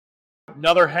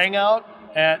Another hangout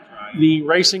at the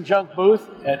Racing Junk booth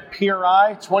at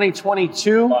PRI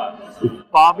 2022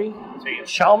 with Bobby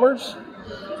Chalmers.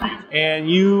 And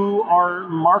you are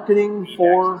marketing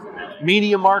for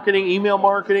media marketing, email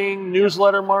marketing,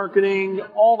 newsletter marketing,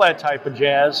 all that type of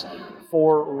jazz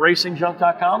for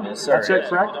racingjunk.com? Yes, sir. That's it,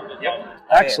 correct? Yep.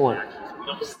 Excellent.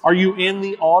 Are you in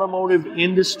the automotive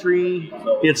industry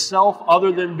itself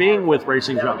other than being with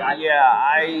Racing Junk? Yeah,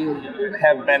 I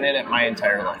have been in it my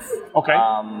entire life. Okay.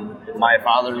 My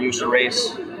father used to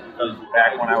race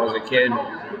back when I was a kid,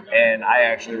 and I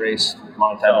actually raced a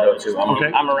long time ago too.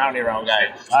 I'm a round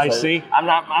guy. I see. I'm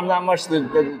not much the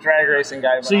drag racing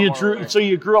guy. But So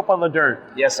you grew up on the dirt.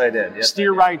 Yes, I did. Yes,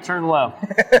 Steer right, turn left.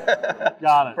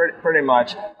 Got it. Pretty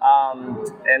much.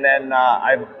 And then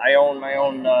I own my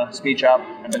own speed shop.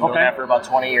 I've been doing that for about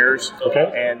 20 years.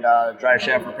 Okay. And drive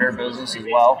shaft repair business as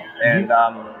well. And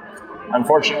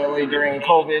unfortunately, during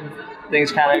COVID, things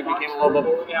kind of became a little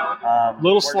bit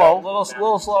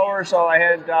slow, slower. So I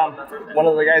had one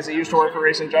of the guys that used to work for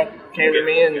Racing Junk came to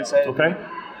me and said, "Okay,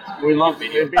 we love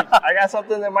I got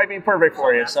something that might be perfect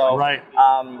for you." So right.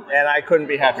 And I couldn't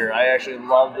be happier. I actually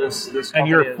love this company. And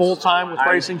you're full time with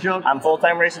Racing Junk? I'm full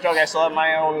time Racing Junk. I still have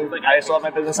my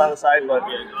business on the side, but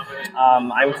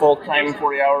I'm full time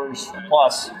 40 hours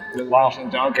plus with Racing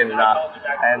Junk, and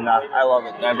I love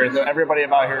it. Everybody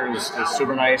about here is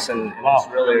super nice, and it's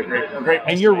really a great.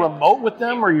 And you're remote with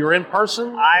them, or you're in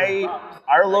person?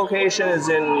 Our location is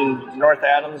in North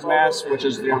Adams, Mass, which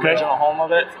is the original home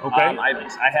of it. Okay.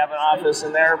 I have an office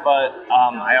in there, but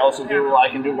I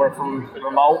can do work from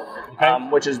remote,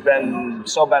 which has been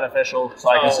so beneficial. So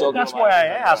I can still do. That's why I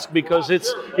ask, because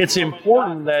it's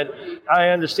important that I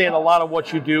understand a lot of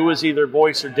what you do is either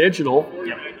voice or digital,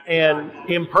 and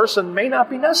in person may not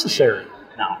be necessary.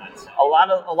 No.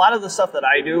 A lot of the stuff that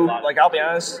I do, like I'll be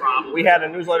honest, we had a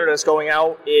newsletter that's going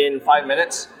out in 5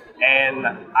 minutes. And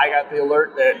I got the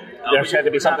alert that there had to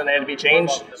be something that had to be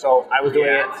changed, so I was doing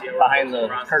it behind the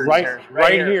curtains right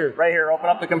here. Right here. Open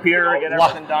up the computer, get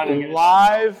everything done.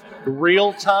 Live,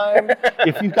 real time.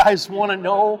 If you guys want to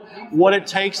know what it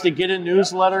takes to get a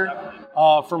newsletter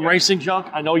from Racing Junk,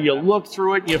 I know you look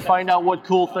through it, you find out what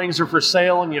cool things are for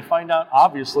sale, and you find out,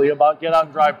 obviously, about Get Out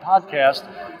and Drive podcast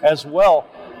as well.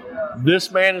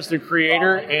 This man is the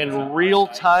creator and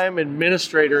real-time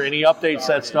administrator, and he updates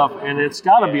that stuff, and it's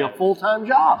got to be a full-time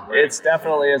job. It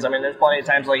definitely is. I mean, there's plenty of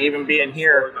times, like even being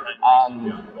here,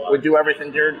 we do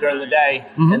everything during the day,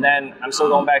 and then I'm still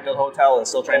going back to the hotel and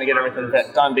still trying to get everything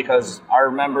done because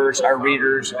our members, our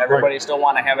readers, everybody still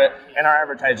want to have it, and our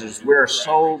advertisers. We're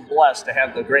so blessed to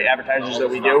have the great advertisers that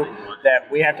we do that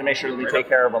we have to make sure that we take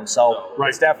care of them. So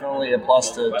it's definitely a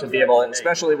plus to be able, and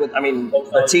especially with,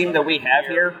 the team that we have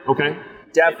here.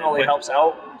 Definitely helps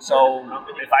out. So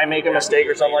if I make a mistake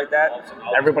or something like that,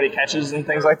 everybody catches and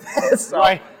things like that.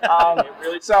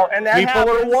 So, and that people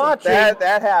happens. are watching.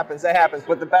 That happens.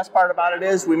 But the best part about it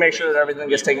is we make sure that everything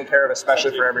gets taken care of,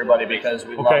 especially for everybody, because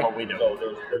we love what we do.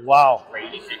 Wow.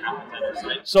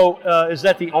 So is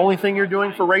that the only thing you're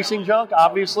doing for Racing Junk?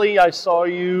 Obviously, I saw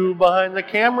you behind the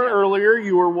camera earlier.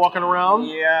 You were walking around.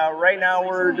 Yeah, right now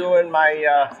we're doing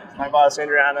my boss,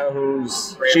 Adriana,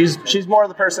 she's more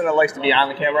the person that likes to be on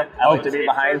the camera. I like to be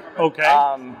behind. Okay.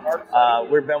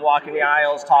 We've been walking the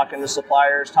aisles, talking to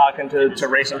suppliers, talking to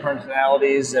racing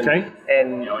personalities, and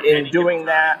in doing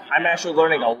that, I'm actually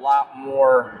learning a lot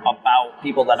more about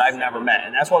people that I've never met,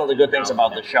 and that's one of the good things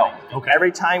about the show.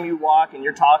 Every time you walk and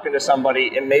you're talking to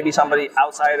somebody, it may be somebody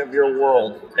outside of your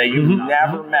world that you've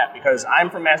never met, because I'm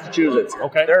from Massachusetts.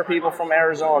 There are people from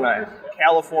Arizona,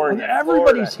 California,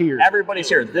 everybody's Florida. here. Everybody's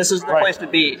here. This is the place to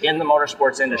be in the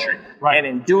motorsports industry. And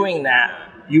in doing that,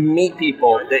 you meet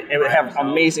people that have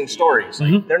amazing stories.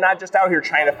 They're not just out here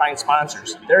trying to find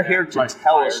sponsors. They're here to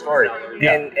tell a story.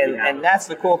 And that's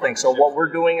the cool thing. So what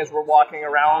we're doing is we're walking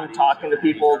around, talking to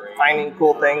people, finding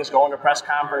cool things, going to press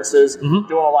conferences, doing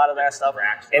a lot of that stuff.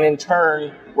 And in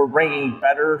turn, we're bringing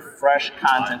better, fresh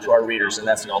content to our readers, and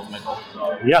that's the ultimate goal.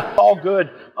 Yeah, all good.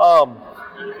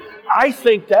 I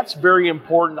think that's very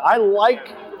important. I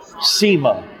like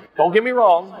SEMA. Don't get me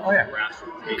wrong.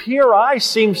 PRI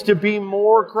seems to be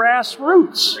more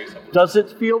grassroots. Does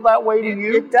it feel that way to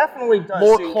you? It definitely does.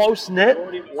 More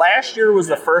close-knit? Last year was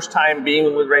the first time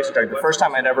being with Racing Junk, the first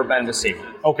time I'd ever been to SEMA.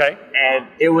 And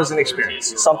it was an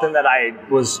experience, something that I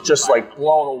was just like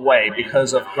blown away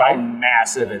because of how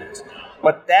massive it is.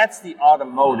 But that's the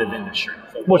automotive industry.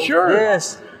 Well, sure.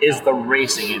 This is the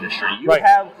racing industry.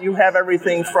 You have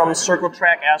everything from circle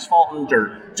track, asphalt, and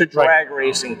dirt to drag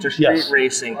racing to street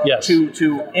racing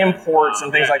to imports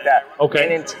and things like that.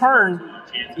 And in turn,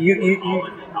 you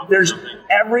there's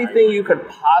everything you could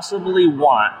possibly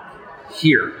want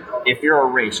here. If you're a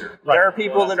racer, there are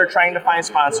people that are trying to find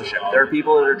sponsorship. There are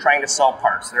people that are trying to sell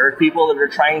parts. There are people that are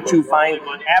trying to find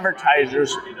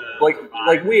advertisers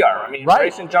like we are. I mean,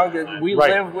 Racing Junk, we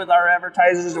live with our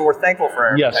advertisers, and we're thankful for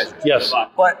our advertisers. Yes.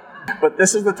 But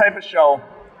this is the type of show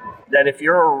that if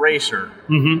you're a racer,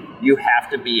 you have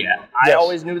to be at. I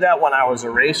always knew that when I was a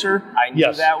racer. I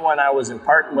knew that when I was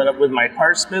with my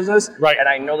parts business. Right. And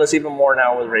I know this even more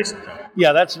now with Racing Junk.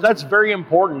 Yeah, that's very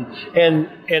important.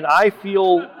 And I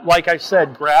feel, like I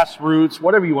said, grassroots,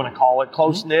 whatever you want to call it,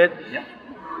 close-knit,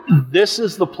 this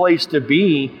is the place to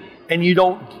be, and you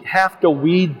don't have to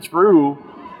weed through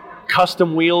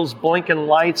custom wheels, blinking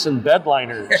lights, and bed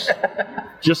liners.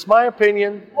 Just my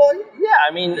opinion. Well, yeah,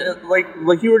 I mean,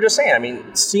 like you were just saying, I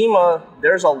mean, SEMA,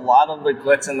 there's a lot of the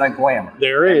glitz and the glamour.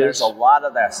 There is. There's a lot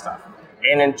of that stuff.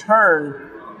 And in turn,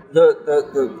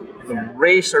 the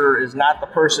racer is not the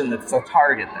person that's the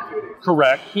target there.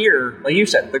 Correct. Here, like you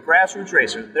said, the grassroots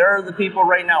racer, there are the people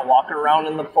right now walking around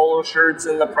in the polo shirts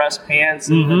and the press pants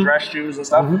and the dress shoes and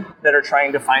stuff that are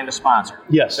trying to find a sponsor.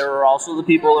 Yes. There are also the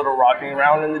people that are walking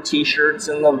around in the t-shirts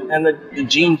and the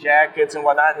jean jackets and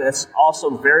whatnot, and it's also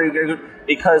very, very good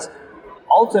because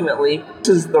ultimately this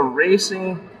is the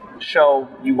racing show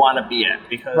you want to be at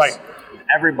because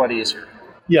everybody is here.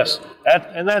 Yes,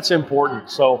 and that's important.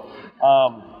 So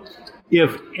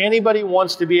if anybody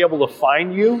wants to be able to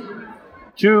find you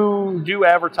to do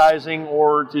advertising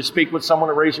or to speak with someone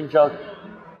at Racing Junk,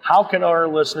 how can our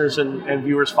listeners and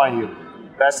viewers find you?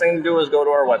 Best thing to do is go to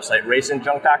our website,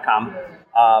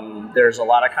 racingjunk.com. There's a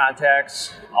lot of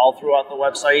contacts all throughout the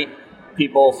website.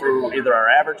 People through either our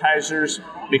advertisers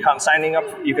you can sign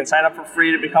up for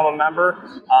free to become a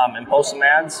member and post some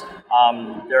ads.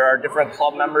 There are different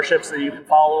club memberships that you can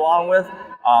follow along with.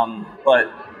 But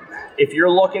if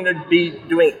you're looking to be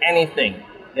doing anything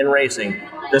in racing,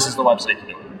 this is the website to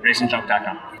do it,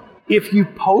 racingjunk.com. If you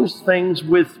post things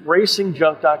with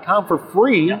racingjunk.com for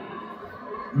free,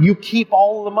 you keep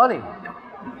all of the money.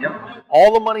 Yep.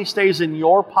 All the money stays in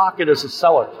your pocket as a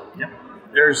seller. Yep.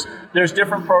 There's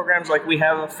different programs, like we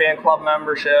have a fan club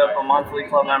membership, a monthly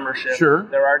club membership. Sure.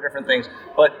 There are different things.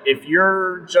 But if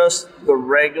you're just the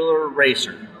regular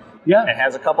racer, and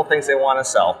has a couple things they want to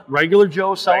sell. Regular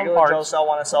Joe selling parts. Regular Joe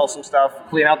want to sell some stuff,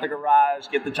 clean out the garage,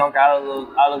 get the junk out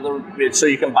of the so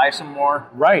you can buy some more.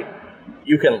 Right.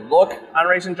 You can look on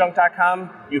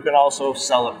racingjunk.com. You can also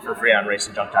sell it for free on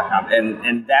racingjunk.com.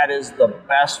 And that is the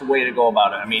best way to go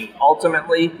about it. I mean,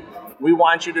 ultimately, we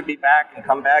want you to be back and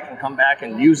come back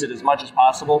and use it as much as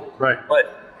possible. Right.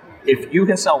 But if you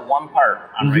can sell one part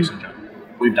on Racing Junk,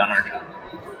 we've done our job.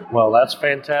 Well, that's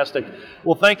fantastic.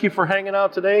 Well, thank you for hanging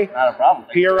out today. Not a problem.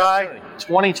 PRI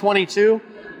 2022.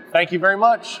 Thank you very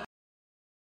much.